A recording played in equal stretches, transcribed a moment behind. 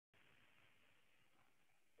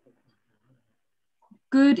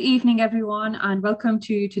Good evening, everyone, and welcome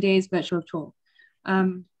to today's virtual tour.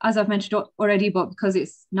 As I've mentioned already, but because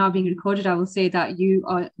it's now being recorded, I will say that you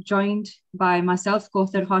are joined by myself,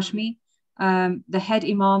 Kawther Hashmi, the head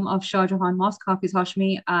Imam of Shah Jahan Mosque, Hafiz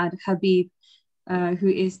Hashmi, and Habib, who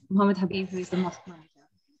is Muhammad Habib, who is the mosque manager.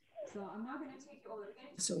 So I'm now going to take you all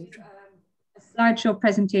into a slideshow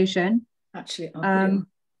presentation. Actually,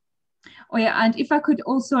 oh yeah, and if I could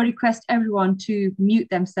also request everyone to mute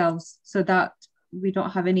themselves so that we don't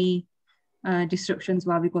have any disruptions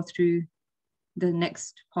while we go through the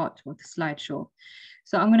next part of the slideshow.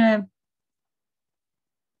 So I'm going to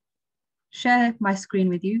share my screen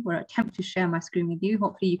with you, or attempt to share my screen with you.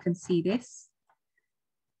 Hopefully you can see this.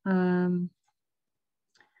 In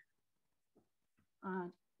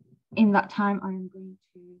that time, I am going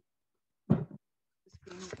to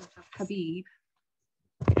have Habib.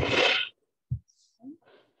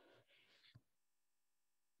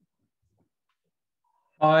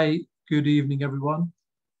 Hi, good evening, everyone.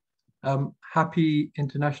 Happy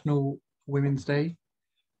International Women's Day.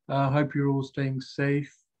 I hope you're all staying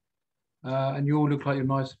safe and you all look like you're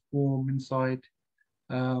nice, warm inside,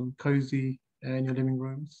 cozy in your living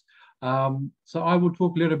rooms. So I will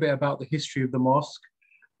talk a little bit about the history of the mosque.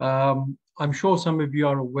 I'm sure some of you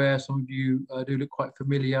are aware, some of you do look quite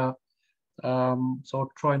familiar. So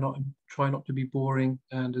I'll try not to be boring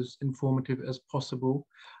and as informative as possible.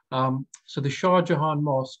 So the Shah Jahan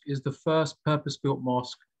Mosque is the first purpose-built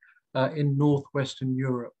mosque in northwestern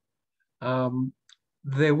Europe.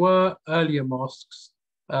 There were earlier mosques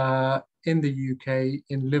in the UK,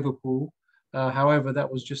 in Liverpool. However,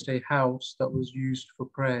 that was just a house that was used for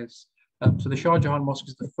prayers. So the Shah Jahan Mosque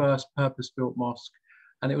is the first purpose-built mosque,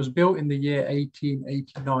 and it was built in the year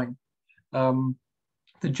 1889.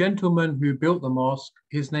 The gentleman who built the mosque,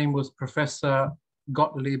 his name was Professor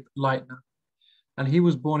Gottlieb Leitner, and he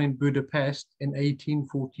was born in Budapest in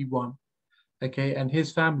 1841. Okay, and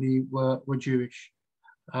his family were Jewish.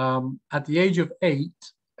 At the age of 8,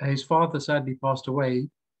 his father sadly passed away,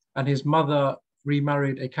 and his mother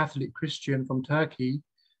remarried a Catholic Christian from Turkey,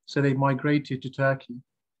 so they migrated to Turkey.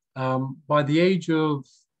 By the age of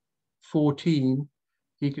 14,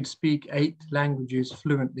 he could speak 8 languages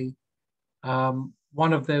fluently.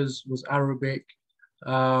 One of those was Arabic,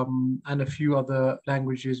 and a few other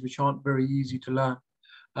languages which aren't very easy to learn.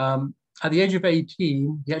 At the age of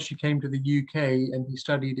 18, he actually came to the UK and he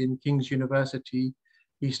studied in King's University.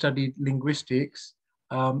 He studied linguistics,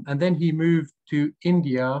 and then he moved to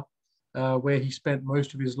India, where he spent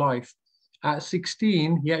most of his life. At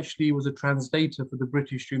 16, he actually was a translator for the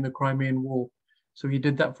British during the Crimean War. So he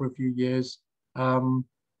did that for a few years.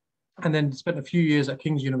 And then spent a few years at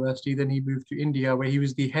King's University. Then he moved to India, where he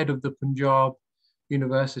was the head of the Punjab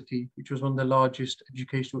University, which was one of the largest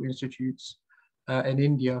educational institutes in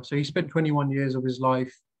India. So he spent 21 years of his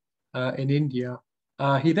life in India.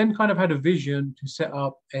 He then kind of had a vision to set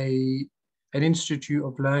up an institute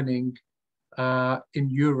of learning in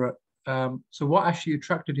Europe. So what actually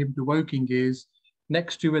attracted him to Woking is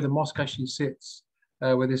next to where the mosque actually sits,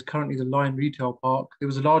 where there's currently the Lion Retail Park, there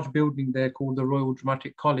was a large building there called the Royal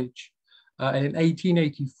Dramatic College. And in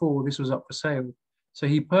 1884, this was up for sale. So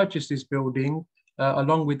he purchased this building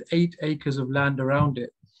along with 8 acres of land around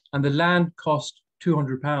it. And the land cost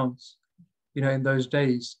 £200, in those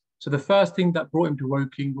days. So the first thing that brought him to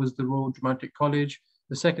Woking was the Royal Dramatic College.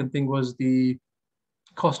 The second thing was the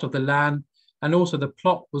cost of the land. And also the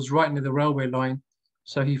plot was right near the railway line.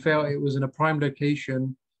 So he felt it was in a prime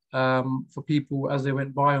location for people as they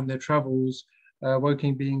went by on their travels,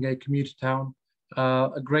 Woking being a commuter town,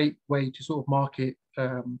 a great way to sort of market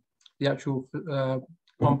the actual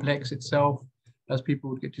complex itself, as people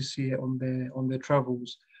would get to see it on their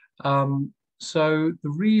travels. So the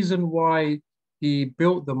reason why he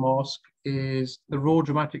built the mosque is the Royal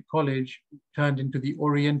Dramatic College turned into the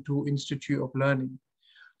Oriental Institute of Learning.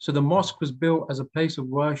 So the mosque was built as a place of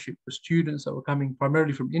worship for students that were coming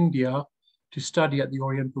primarily from India to study at the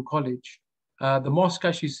Oriental College. The mosque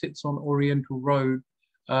actually sits on Oriental Road,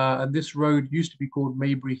 and this road used to be called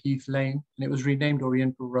Maybury Heath Lane, and it was renamed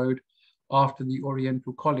Oriental Road after the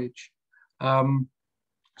Oriental College.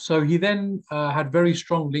 So he then had very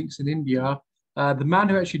strong links in India. The man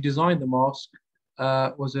who actually designed the mosque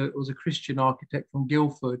was a Christian architect from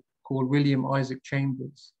Guildford called William Isaac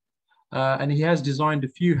Chambers. And he has designed a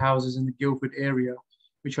few houses in the Guildford area,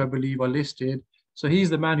 which I believe are listed. So he's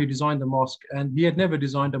the man who designed the mosque, and he had never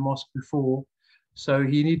designed a mosque before. So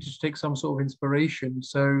he needed to take some sort of inspiration.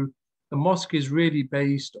 So the mosque is really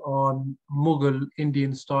based on Mughal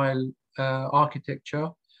Indian style architecture.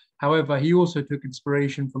 However, he also took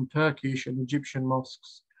inspiration from Turkish and Egyptian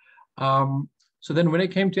mosques. So then when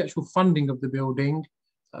it came to actual funding of the building,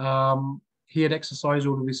 he had exercised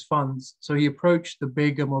all of his funds. So he approached the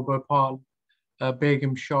Begum of Bhopal,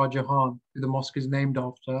 Begum Shah Jahan, who the mosque is named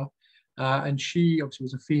after. And she obviously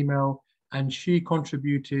was a female, and she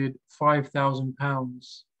contributed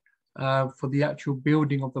 £5,000 for the actual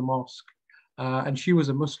building of the mosque. And she was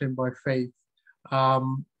a Muslim by faith.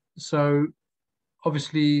 So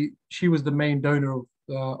obviously she was the main donor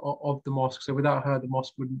of the mosque. So without her, the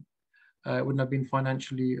mosque wouldn't have been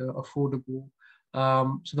financially affordable.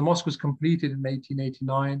 So the mosque was completed in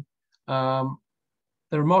 1889.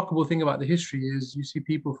 The remarkable thing about the history is you see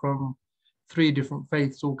people from three different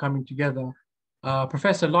faiths all coming together.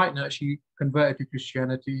 Professor Leitner actually converted to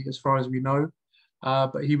Christianity, as far as we know,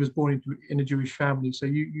 but he was born in a Jewish family. So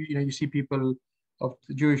you see people of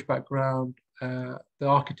the Jewish background, the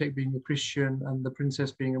architect being a Christian and the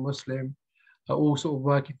princess being a Muslim, all sort of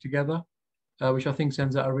working together, which I think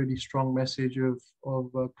sends out a really strong message of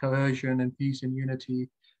cohesion and peace and unity,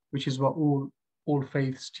 which is what all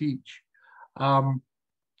faiths teach.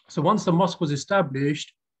 So once the mosque was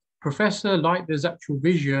established, Professor Leitner's actual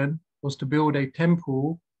vision was to build a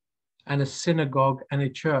temple and a synagogue and a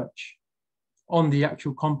church on the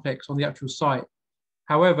actual complex, on the actual site.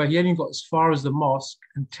 However, he only got as far as the mosque,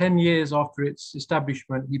 and 10 years after its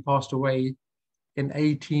establishment, he passed away in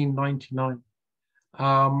 1899.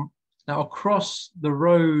 Now, across the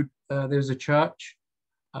road, there's a church,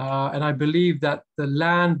 and I believe that the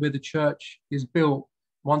land where the church is built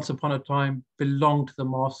once upon a time belonged to the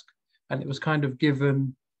mosque, and it was kind of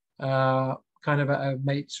given kind of at a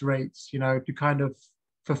mate's rates, to kind of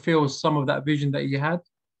fulfill some of that vision that he had.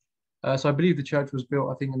 So I believe the church was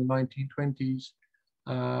built, I think, in the 1920s.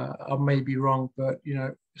 I may be wrong, but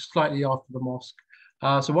slightly after the mosque.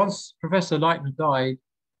 So once Professor Leitner died,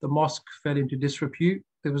 the mosque fell into disrepute.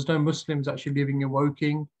 There was no Muslims actually living in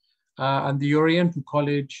Woking, and the Oriental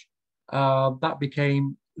College that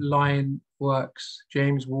became Lion Works,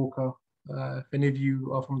 James Walker. If any of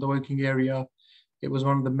you are from the Woking area, it was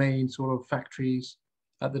one of the main sort of factories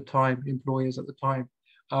at the time, employers at the time.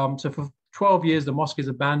 So for 12 years, the mosque is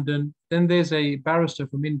abandoned. Then there's a barrister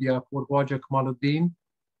from India called Khwaja Kamaluddin,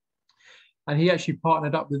 and he actually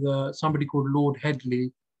partnered up with somebody called Lord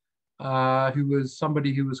Headley, who was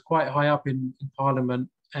somebody who was quite high up in Parliament,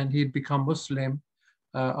 and he had become Muslim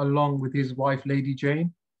along with his wife, Lady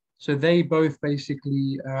Jane. So they both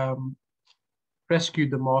basically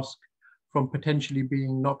rescued the mosque from potentially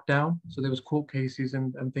being knocked down. So there was court cases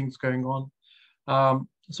and things going on.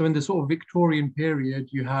 So in the sort of Victorian period,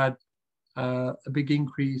 you had a big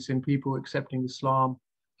increase in people accepting Islam.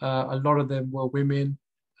 A lot of them were women,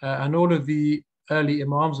 and all of the early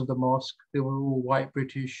imams of the mosque, they were all white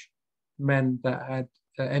British men that had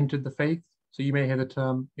entered the faith. So you may hear the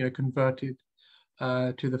term, converted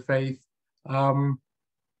to the faith.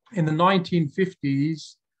 In the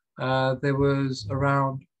 1950s, there was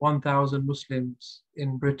around 1,000 Muslims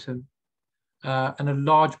in Britain, and a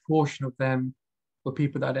large portion of them were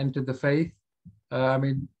people that had entered the faith.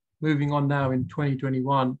 Moving on now in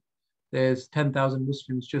 2021, there's 10,000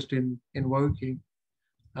 Muslims just in Woking.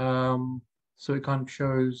 So it kind of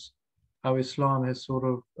shows how Islam has sort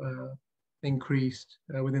of increased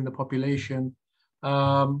within the population.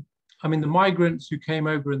 The migrants who came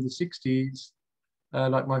over in the 60s,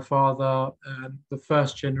 like my father, the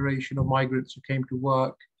first generation of migrants who came to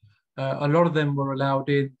work, a lot of them were allowed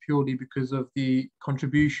in purely because of the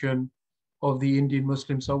contribution of the Indian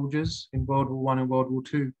Muslim soldiers in World War I and World War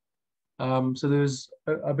II. So there was,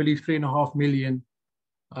 I believe, 3.5 million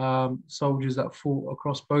soldiers that fought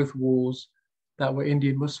across both wars that were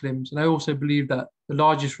Indian Muslims. And I also believe that the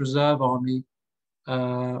largest reserve army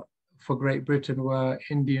for Great Britain were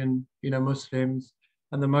Indian, Muslims,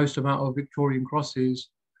 and the most amount of Victorian crosses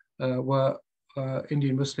were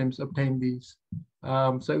Indian Muslims obtained these.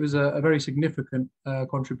 So it was a very significant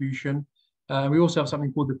contribution. We also have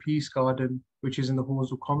something called the Peace Garden, which is in the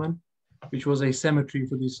Horsell Common, which was a cemetery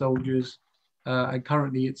for these soldiers. And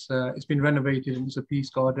currently it's been renovated and it's a peace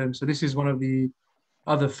garden. So this is one of the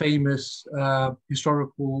other famous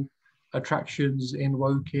historical attractions in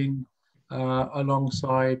Woking,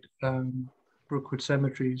 alongside Brookwood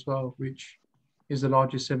Cemetery as well, which is the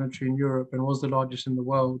largest cemetery in Europe and was the largest in the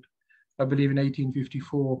world, I believe in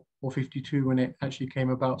 1854 or 52 when it actually came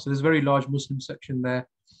about. So there's a very large Muslim section there.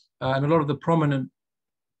 And a lot of the prominent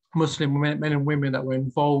Muslim men and women that were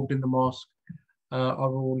involved in the mosque are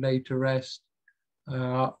all laid to rest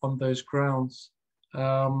on those grounds.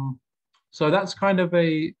 So that's kind of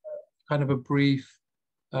a brief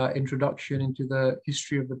introduction into the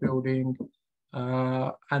history of the building.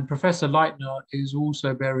 And Professor Leitner is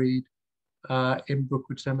also buried in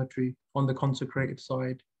Brookwood Cemetery on the consecrated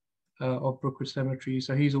side. of Brookwood Cemetery.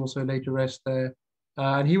 So he's also laid to rest there.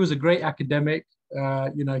 And he was a great academic.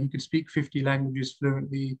 You know, he could speak 50 languages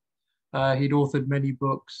fluently. He'd authored many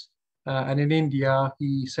books. And in India,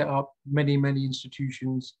 he set up many, many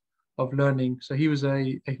institutions of learning. So he was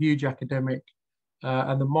a huge academic.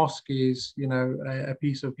 And the mosque is, you know, a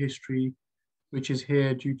piece of history which is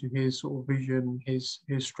here due to his sort of vision, his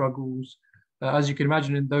struggles. As you can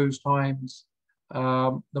imagine, in those times,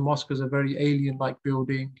 the mosque was a very alien-like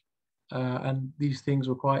building, and these things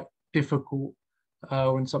were quite difficult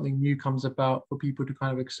when something new comes about for people to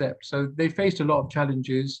kind of accept. So they faced a lot of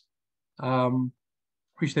challenges,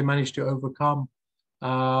 which they managed to overcome.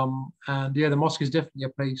 And yeah, the mosque is definitely a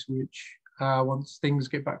place which, once things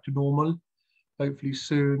get back to normal, hopefully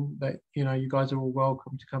soon, that you know, you guys are all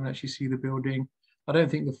welcome to come and actually see the building. I don't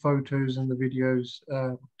think the photos and the videos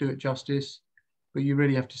do it justice, but you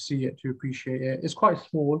really have to see it to appreciate it. It's quite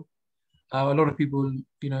small. A lot of people,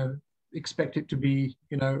 you know, expect it to be,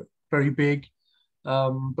 you know, very big,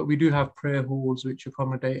 but we do have prayer halls which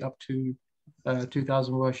accommodate up to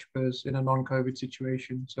 2,000 worshippers in a non-COVID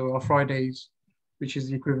situation. So our Fridays, which is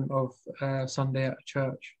the equivalent of Sunday at a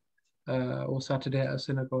church or Saturday at a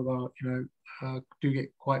synagogue, are, you know, do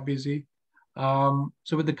get quite busy. So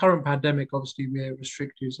with the current pandemic, obviously we're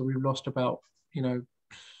restricted, so we've lost about, you know,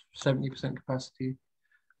 70% capacity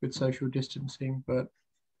with social distancing, but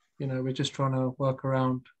you know, we're just trying to work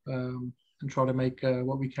around and try to make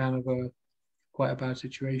what we can of a quite a bad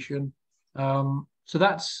situation. So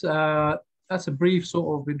that's a brief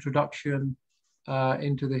sort of introduction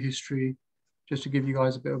into the history, just to give you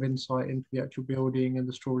guys a bit of insight into the actual building and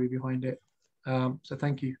the story behind it. So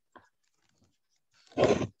thank you.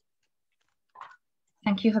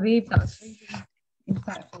 Thank you, Habib. That was really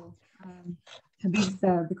insightful. Habib's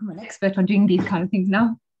become an expert on doing these kind of things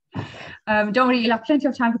now. Don't worry, you'll have plenty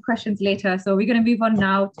of time for questions later. So we're going to move on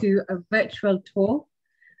now to a virtual tour.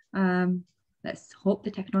 Let's hope the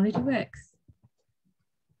technology works.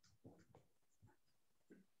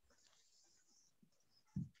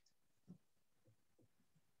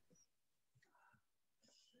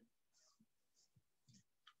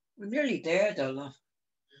 We're nearly there, though, love.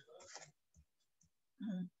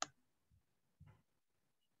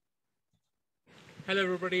 Hello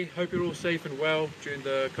everybody, hope you're all safe and well during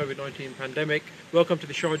the COVID-19 pandemic. Welcome to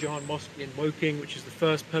the Shah Jahan Mosque in Woking, which is the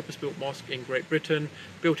first purpose-built mosque in Great Britain,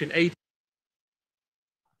 built in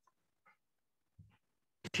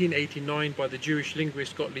 1889 by the Jewish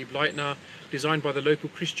linguist Gottlieb Leitner, designed by the local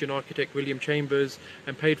Christian architect William Chambers,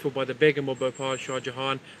 and paid for by the Begum of Bhopal, Shah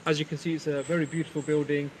Jahan. As you can see, it's a very beautiful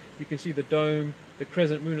building. You can see the dome, the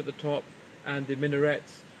crescent moon at the top, and the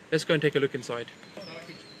minarets. Let's go and take a look inside.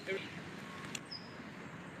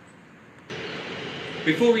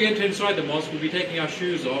 Before we enter inside the mosque, we'll be taking our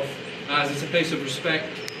shoes off, as it's a place of respect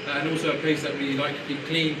and also a place that we like to keep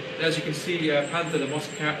clean. As you can see, Panther, the mosque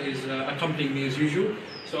cat, is accompanying me as usual.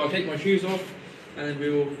 So I'll take my shoes off and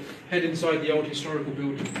we'll head inside the old historical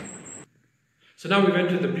building. So now we've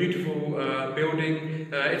entered the beautiful building.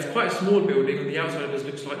 It's quite a small building. On the outside it does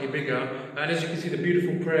look slightly bigger. And as you can see, the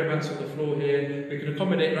beautiful prayer mats on the floor here. We can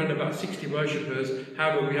accommodate around about 60 worshippers.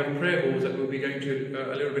 However, we have prayer halls that we'll be going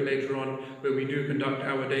to a little bit later on, where we do conduct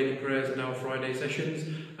our daily prayers and our Friday sessions.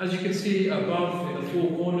 As you can see above in the four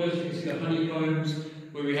corners, you can see the honeycombs,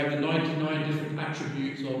 where we have the 99 different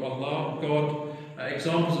attributes of Allah, of God.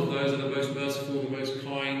 Examples of those are the most merciful, the most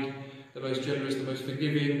kind, the most generous, the most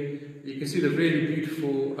forgiving. You can see the really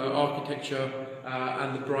beautiful architecture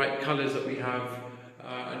and the bright colours that we have,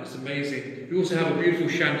 and it's amazing. We also have a beautiful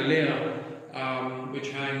chandelier which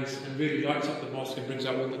hangs and really lights up the mosque and brings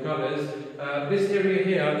out all the colours. This area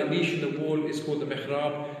here, the niche in the wall, is called the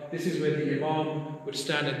mihrab. This is where the Imam would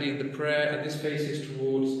stand and lead the prayer, and this faces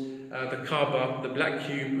towards the Kaaba, the black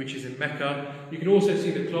cube, which is in Mecca. You can also see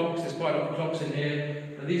the clocks. There's quite a lot of clocks in here,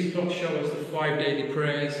 and these clocks show us the 5 daily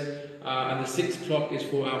prayers, and the 6th clock is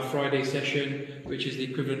for our Friday session, which is the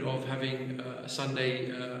equivalent of having a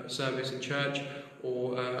Sunday service in church,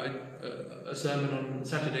 or a sermon on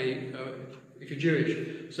Saturday if you're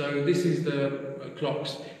Jewish. So this is the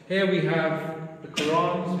clocks. Here we have the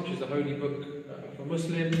Qurans, which is the holy book for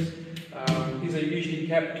Muslims. These are usually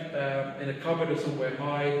kept in a cupboard or somewhere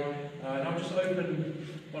high. And I'll just open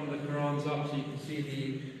one of the Qurans up so you can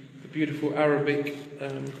see the beautiful Arabic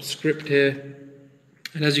script here.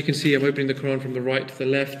 And as you can see, I'm opening the Quran from the right to the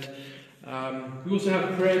left. We also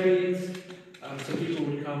have prayer beads. So people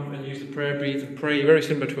would come and use the prayer beads and pray, very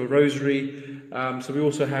similar to a rosary. So we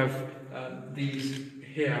also have these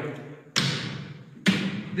here.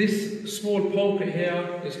 This small pulpit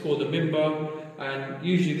here is called the mimbar. and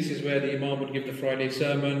usually this is where the Imam would give the Friday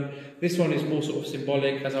sermon. This one is more sort of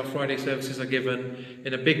symbolic, as our Friday services are given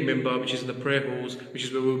in a big minbar, which is in the prayer halls, which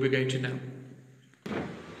is where we'll be going to now.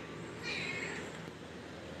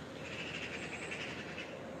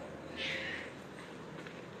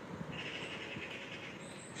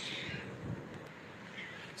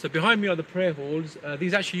 So behind me are the prayer halls.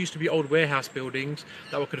 These actually used to be old warehouse buildings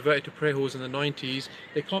that were converted to prayer halls in the 90s.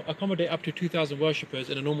 They accommodate up to 2,000 worshippers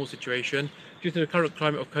in a normal situation. Due to the current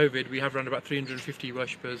climate of COVID, we have around about 350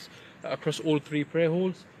 worshippers across all three prayer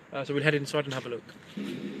halls. So we'll head inside and have a look.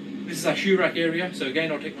 This is our shoe rack area. So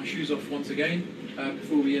again, I'll take my shoes off once again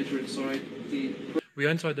before we enter inside. We are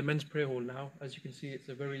inside the men's prayer hall now. As you can see, it's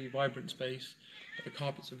a very vibrant space. The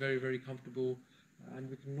carpets are very, very comfortable. And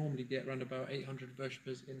we can normally get around about 800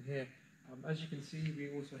 worshippers in here. As you can see, we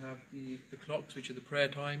also have the clocks, which are the prayer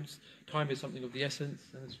times. Time is something of the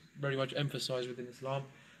essence, and it's very much emphasized within Islam.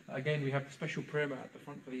 Again, we have the special prayer mat at the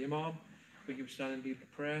front for the Imam, where you stand and lead the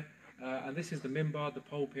prayer. And this is the minbar, the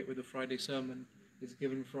pulpit where the Friday sermon is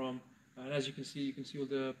given from. And as you can see all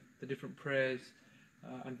the different prayers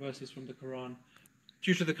and verses from the Quran.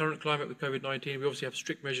 Due to the current climate with COVID-19, we obviously have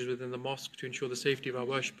strict measures within the mosque to ensure the safety of our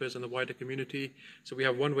worshippers and the wider community. So we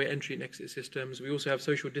have one-way entry and exit systems. We also have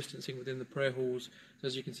social distancing within the prayer halls. So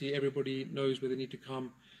as you can see, everybody knows where they need to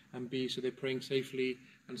come and be, so they're praying safely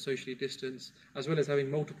and socially distanced, as well as having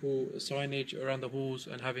multiple signage around the halls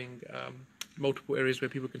and having multiple areas where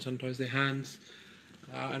people can sanitize their hands.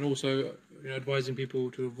 And also advising people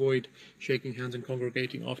to avoid shaking hands and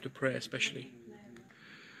congregating after prayer especially.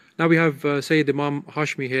 Now we have Sayyid Imam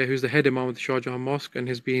Hashmi here, who's the head Imam of the Shah Jahan Mosque and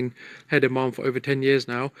has been head Imam for over 10 years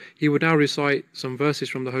now. He would now recite some verses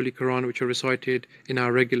from the Holy Quran which are recited in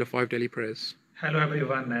our regular 5 daily prayers. Hello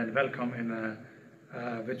everyone and welcome in a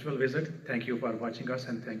virtual visit. Thank you for watching us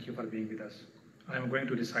and thank you for being with us. I am going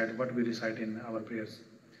to recite what we recite in our prayers.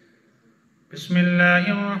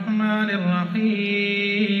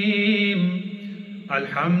 Bismillahirrahmanirrahim.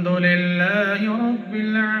 Alhamdulillahi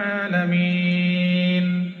Rabbil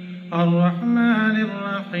Alameen. Ar-Rahmanir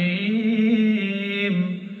Rahim.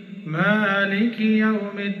 Maliki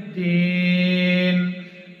Yawmiddin.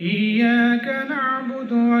 إياك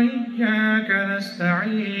نعبد وإياك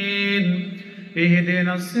نستعين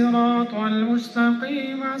اهدنا الصراط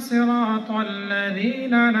المستقيم صراط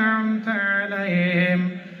الذين أنعمت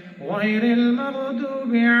عليهم غير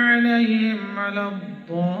المغضوب عليهم ولا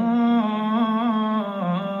الضالين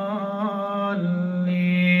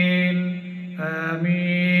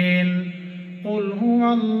آمين قل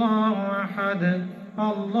هو الله أحد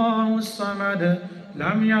الله الصمد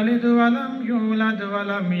لم يلد ولم يولد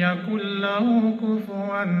ولم يكن له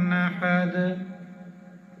كفوا أحد.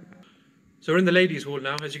 So we're in the ladies' hall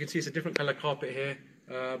now. As you can see, it's a different colour carpet here,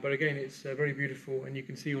 but again, it's very beautiful, and you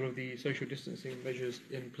can see all of the social distancing measures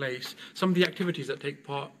in place. Some of the activities that take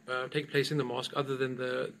place in the mosque, other than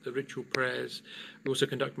the ritual prayers, we also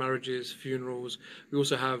conduct marriages, funerals. We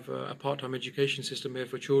also have a part-time education system here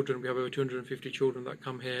for children. We have over 250 children that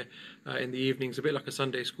come here in the evenings, a bit like a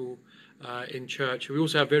Sunday school in church. We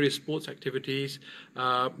also have various sports activities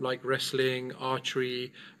like wrestling,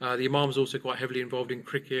 archery. The Imam's also quite heavily involved in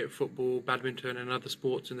cricket, football, badminton and other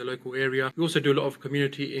sports in the local area. We also do a lot of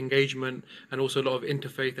community engagement and also a lot of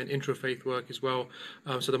interfaith and intrafaith work as well.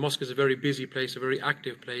 So the mosque is a very busy place, a very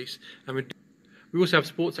active place. And we also have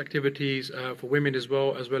sports activities for women as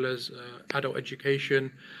well as adult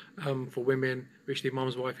education for women, which the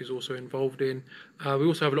Imam's wife is also involved in. We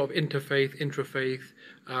also have a lot of interfaith, intrafaith,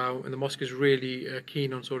 and the mosque is really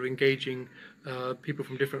keen on sort of engaging people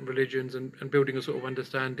from different religions and building a sort of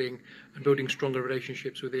understanding and building stronger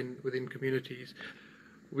relationships within communities.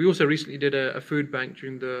 We also recently did a food bank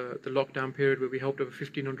during the lockdown period where we helped over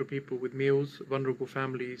 1,500 people with meals, vulnerable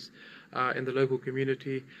families in the local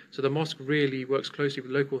community. So the mosque really works closely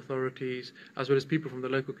with local authorities as well as people from the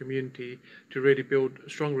local community to really build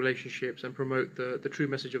strong relationships and promote the true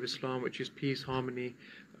message of Islam, which is peace, harmony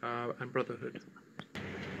and brotherhood.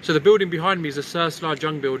 So the building behind me is the Sir Sla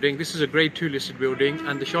Jung building. This is a Grade 2 listed building,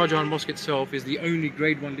 and the Shah Jahan Mosque itself is the only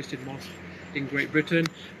Grade 1 listed mosque in Great Britain.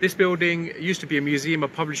 This building used to be a museum, a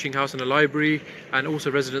publishing house and a library, and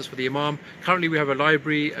also residence for the Imam. Currently we have a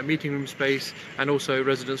library, a meeting room space and also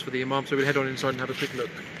residence for the Imam, so we'll head on inside and have a quick look.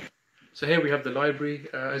 So here we have the library.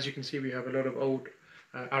 As you can see, we have a lot of old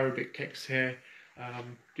Arabic texts here,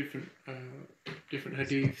 different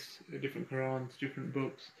hadiths, different Qurans, different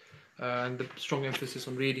books, and the strong emphasis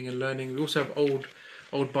on reading and learning. We also have old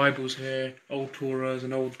Bibles here, old Torahs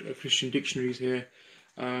and old Christian dictionaries here.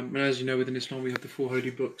 And as you know, within Islam we have the 4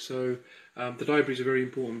 holy books, so the library is a very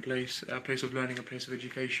important place, a place of learning, a place of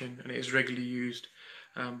education, and it is regularly used.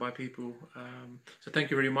 by people. So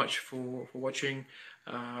thank you very much for watching,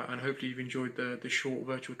 and hopefully you've enjoyed the short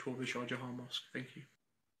virtual tour of the Shah Jahan Mosque. Thank you.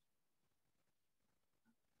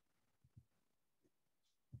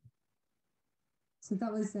 So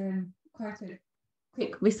that was quite a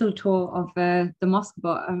quick whistle tour of the mosque,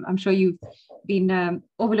 but I'm sure you've been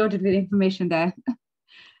overloaded with information there.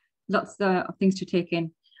 Lots of things to take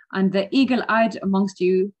in. And the eagle-eyed amongst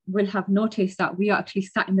you will have noticed that we are actually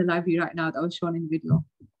sat in the library right now that was shown in the video.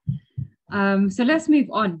 So let's move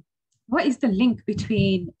on. What is the link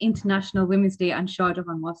between International Women's Day and Shah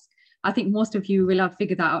Jahan Mosque? I think most of you will have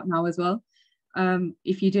figured that out now as well.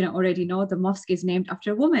 If you didn't already know, the mosque is named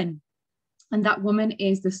after a woman. And that woman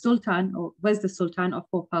is the Sultan, or was the Sultan of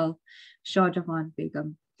Bhopal, Shah Jahan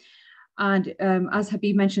Begum. And as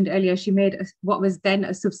Habib mentioned earlier, she made what was then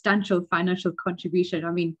a substantial financial contribution.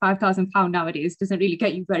 I mean, £5,000 nowadays doesn't really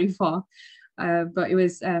get you very far, but it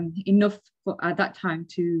was enough at that time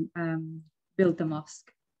to build the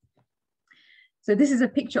mosque. So this is a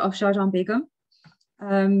picture of Shah Jahan Begum.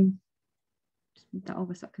 Just move that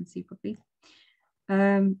over so I can see properly.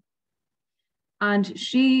 And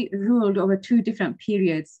she ruled over 2 different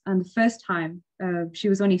periods. And the first time, she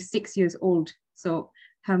was only 6 years old. So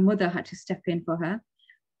her mother had to step in for her.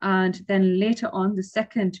 And then later on, the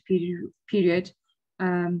second period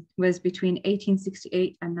was between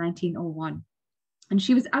 1868 and 1901. And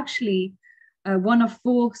she was actually one of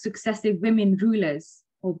 4 successive women rulers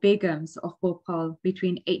or Begums of Bhopal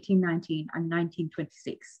between 1819 and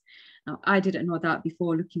 1926. Now, I didn't know that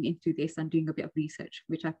before looking into this and doing a bit of research,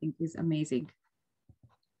 which I think is amazing.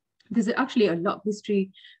 There's actually a lot of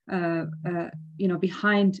history,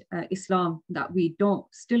 behind Islam that we don't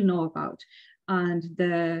still know about, and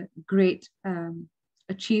the great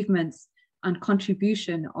achievements and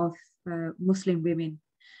contribution of Muslim women.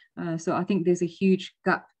 So I think there's a huge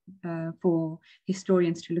gap for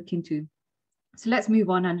historians to look into. So let's move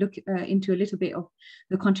on and look into a little bit of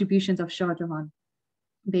the contributions of Shah Jahan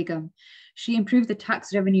Begum. She improved the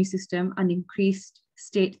tax revenue system and increased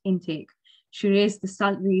state intake. She raised the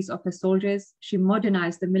salaries of her soldiers. She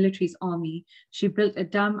modernized the military's army. She built a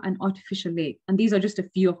dam and artificial lake. And these are just a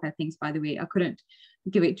few of her things, by the way. I couldn't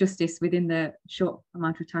give it justice within the short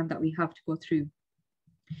amount of time that we have to go through.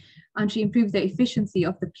 And she improved the efficiency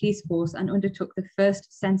of the police force and undertook the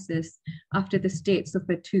first census after the state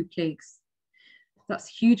suffered 2 plagues. That's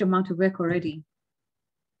a huge amount of work already.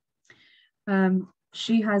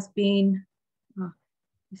 She has been,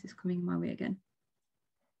 this is coming my way again.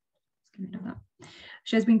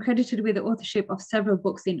 She has been credited with the authorship of several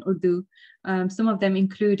books in Urdu. Some of them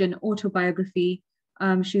include an autobiography.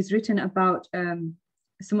 She's written about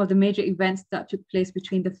some of the major events that took place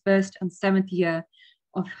between the 1st and 7th year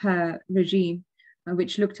of her regime,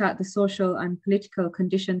 which looked at the social and political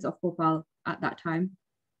conditions of Bhopal at that time.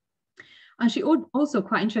 And she also,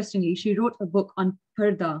 quite interestingly, she wrote a book on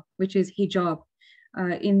Parda, which is hijab,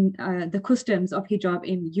 in the customs of hijab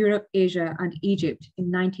in Europe, Asia, and Egypt in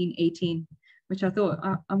 1918, which I thought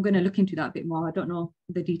I'm going to look into that a bit more. I don't know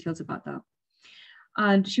the details about that.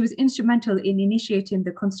 And she was instrumental in initiating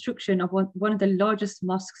the construction of one of the largest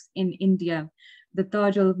mosques in India, the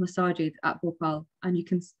Taj al-Masajid at Bhopal. And you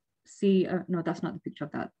can see, no, that's not the picture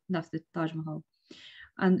of that. That's the Taj Mahal.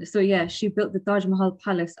 And so, yeah, she built the Taj Mahal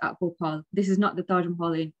Palace at Bhopal. This is not the Taj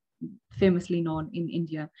Mahal famously known in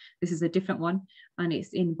India. This is a different one, and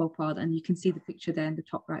it's in Bhopal, and you can see the picture there in the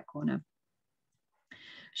top right corner.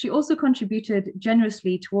 She also contributed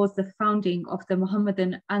generously towards the founding of the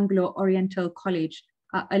Mohammedan Anglo-Oriental College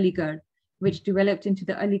at Aligarh, which developed into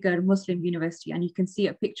the Aligarh Muslim University, and you can see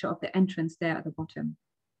a picture of the entrance there at the bottom.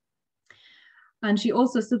 And she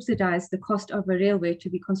also subsidized the cost of a railway to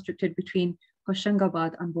be constructed between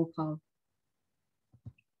Hoshangabad and Bhopal.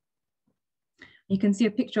 You can see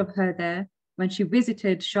a picture of her there when she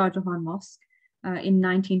visited Shah Jahan Mosque in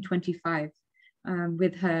 1925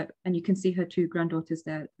 with her, and you can see her 2 granddaughters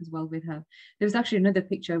there as well with her. There was actually another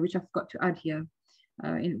picture which I forgot to add here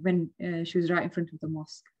when she was right in front of the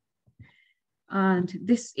mosque. And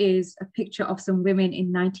this is a picture of some women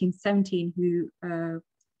in 1917 who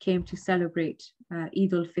came to celebrate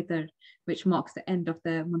Eid al-Fitr, which marks the end of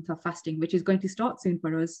the month of fasting, which is going to start soon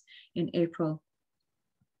for us in April.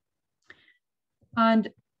 And,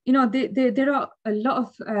 you know, there are a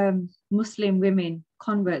lot of Muslim women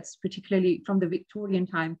converts, particularly from the Victorian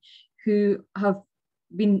time, who have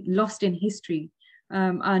been lost in history.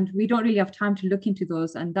 And we don't really have time to look into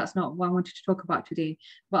those, and that's not what I wanted to talk about today.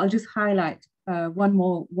 But I'll just highlight one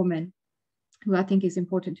more woman who I think is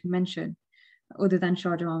important to mention, other than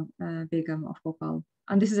Shah Jahan Begum of Bhopal.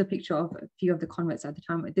 And this is a picture of a few of the converts at the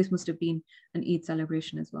time. This must have been an Eid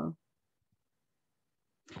celebration as well.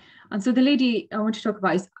 And so the lady I want to talk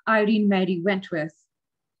about is Irene Mary Wentworth.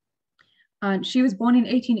 And she was born in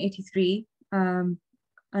 1883,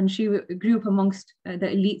 and she grew up amongst the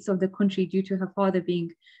elites of the country due to her father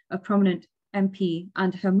being a prominent MP,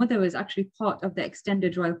 and her mother was actually part of the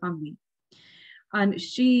extended royal family. And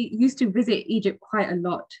she used to visit Egypt quite a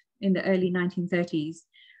lot in the early 1930s.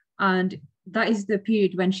 And that is the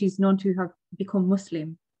period when she's known to have become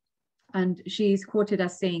Muslim. And she is quoted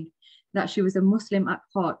as saying that she was a Muslim at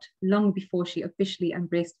heart long before she officially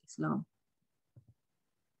embraced Islam.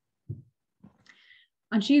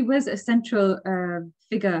 And she was a central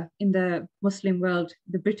figure in the Muslim world,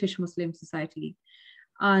 the British Muslim Society.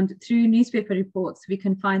 And through newspaper reports, we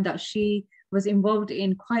can find that she was involved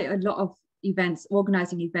in quite a lot of events,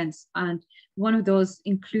 organizing events. And one of those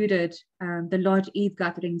included the large Eid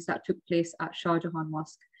gatherings that took place at Shah Jahan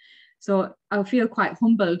Mosque. So I feel quite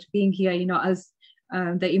humbled being here, you know, as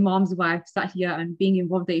the Imam's wife sat here and being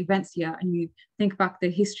involved in the events here. And you think back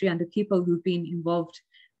the history and the people who've been involved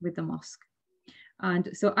with the mosque. And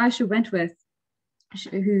so Aisha Wentworth,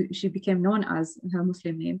 who she became known as her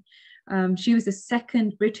Muslim name, she was the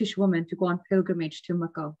second British woman to go on pilgrimage to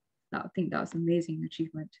Mecca. I think that was an amazing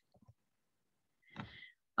achievement.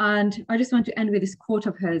 And I just want to end with this quote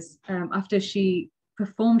of hers. After she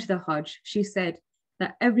performed the Hajj, she said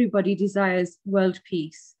that everybody desires world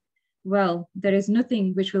peace. Well, there is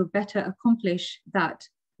nothing which will better accomplish that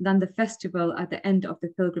than the festival at the end of the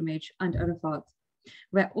pilgrimage and Arafat,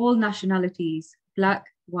 where all nationalities, black,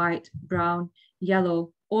 white, brown,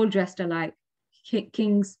 yellow, all dressed alike,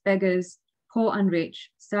 kings, beggars, poor and rich,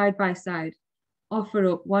 side by side, offer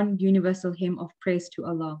up one universal hymn of praise to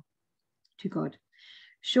Allah, to God.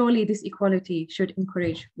 Surely this equality should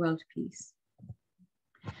encourage world peace.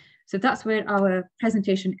 So that's where our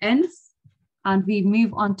presentation ends, and we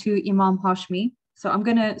move on to Imam Hashmi. So I'm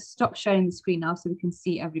going to stop sharing the screen now so we can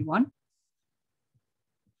see everyone.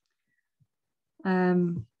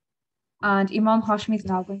 And Imam Hashmi is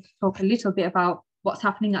now going to talk a little bit about what's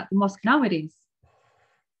happening at the mosque nowadays.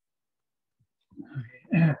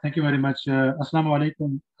 Thank you very much. Assalamu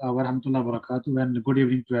alaikum wa rahmatullahi wa barakatuh, and good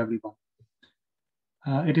evening to everyone.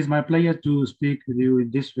 It is my pleasure to speak with you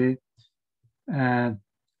in this way.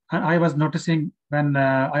 I was noticing when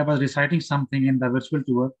I was reciting something in the virtual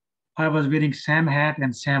tour, I was wearing Sam hat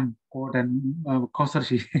and Sam coat, and Kawther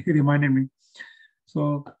she reminded me.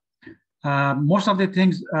 So most of the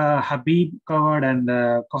things Habib covered and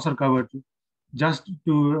Kawther covered. Just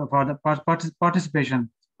to for the participation,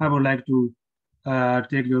 I would like to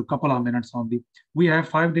take you a couple of minutes only. We have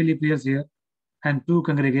 5 daily prayers here and 2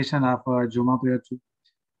 congregation of Juma prayer too.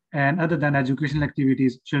 And other than educational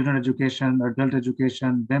activities, children education, adult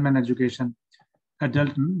education, women education,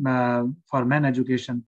 adult for men education,